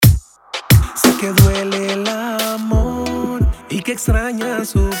que duele el amor y que extraña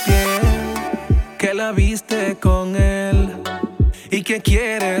su piel, que la viste con él y que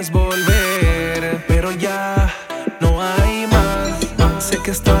quieres volver, pero ya no hay más. Sé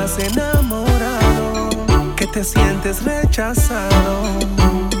que estás enamorado, que te sientes rechazado.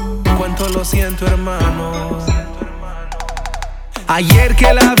 Cuánto lo siento, hermano. Ayer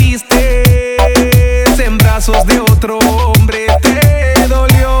que la viste en brazos de otro hombre, te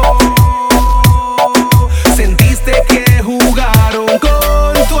dolió. Sentiste que jugaron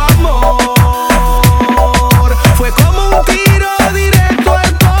con tu amor. Fue como un tiro directo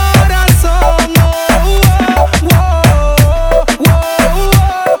al corazón.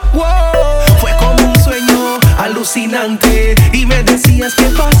 Fue como un sueño alucinante y me decías que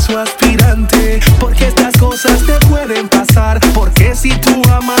pasó, aspirante, porque estas cosas te pueden pasar, porque si tú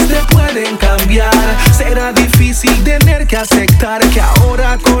amas te pueden cambiar. Será difícil tener que aceptar que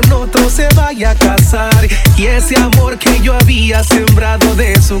ahora con otro se vaya a casar, y ese amor que yo había sembrado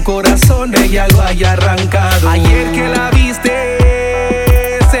de su corazón ella lo haya arrancado. Ayer que la viste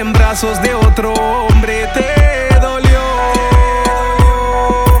en brazos de otro hombre, te dolió.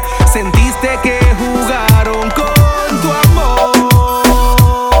 Sentiste que jugaron con tu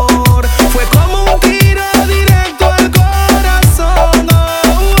amor. Fue como un tiro directo al corazón.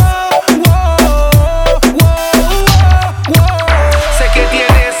 Sé que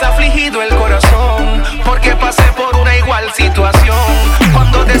tienes afligido el corazón, porque pasé por una igual situación.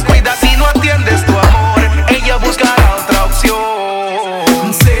 Cuando descuidas y no atiendes tu amor, ella buscará otra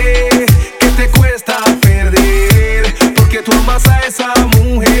opción. Sé que te cuesta perder, porque tú amas a esa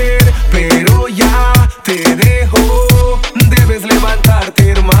mujer, pero ya te dejó. Debes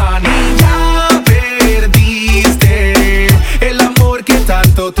levantarte, hermano. Y ya perdiste el amor que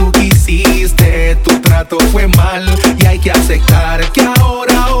tanto tú quisiste. Tu trato fue mal y hay que aceptar que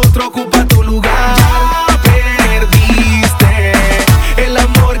ahora otro ocupa tu lugar. Ya perdiste el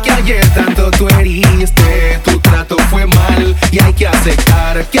amor que ayer tanto tú heriste. Tu trato fue mal y hay que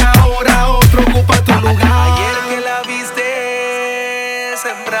aceptar que ahora otro ocupa tu lugar. Ayer que la viste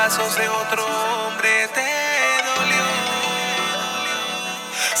en brazos de otro hombre, te dolió.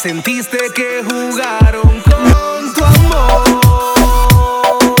 Sentiste que jugaron con tu amor.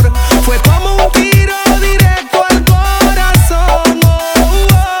 Fue como un tiro directo al corazón.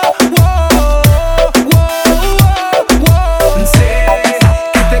 Sé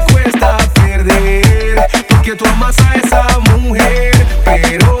que te cuesta perder, porque tú amas a esa mujer,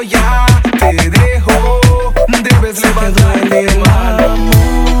 pero ya te dejó. Debes levantarte, hermano.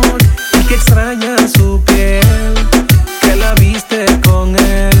 Y que extraña su piel, que la viste con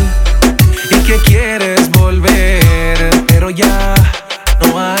él y que quieres volver, pero ya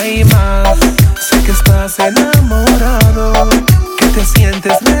no hay más. Sé que estás enamorado, que te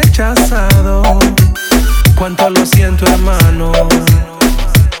sientes rechazado. Cuánto lo siento, hermano.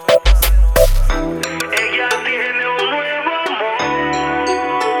 Ella tiene un nuevo amor,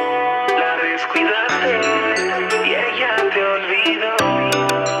 la descuidaste y ella te olvidó.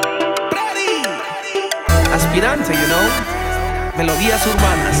 Aspirante, you know, melodías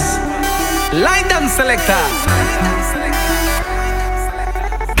urbanas. Line Dance Selecta.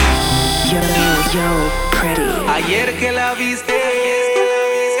 Yo, Pretty. Ayer que la viste